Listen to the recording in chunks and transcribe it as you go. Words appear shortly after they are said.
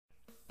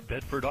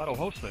Bedford Auto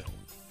Wholesale.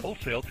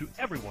 Wholesale to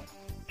everyone.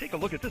 Take a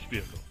look at this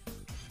vehicle.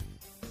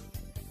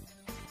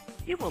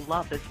 You will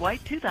love this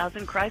white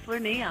 2000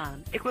 Chrysler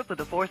Neon, equipped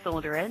with a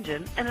 4-cylinder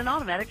engine and an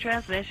automatic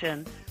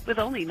transmission with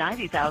only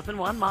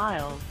 90,001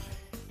 miles.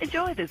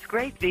 Enjoy this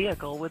great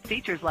vehicle with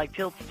features like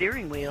tilt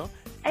steering wheel,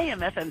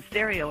 AM/FM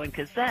stereo and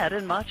cassette,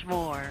 and much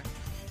more.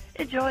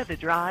 Enjoy the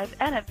drive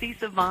and have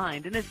peace of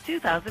mind in this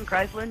 2000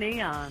 Chrysler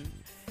Neon.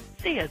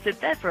 See us at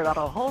Bedford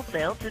Auto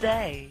Wholesale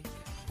today.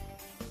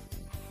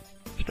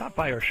 Stop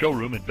by our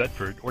showroom in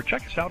Bedford or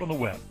check us out on the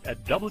web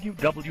at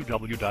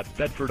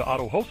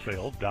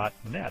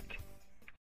www.bedfordautowholesale.net.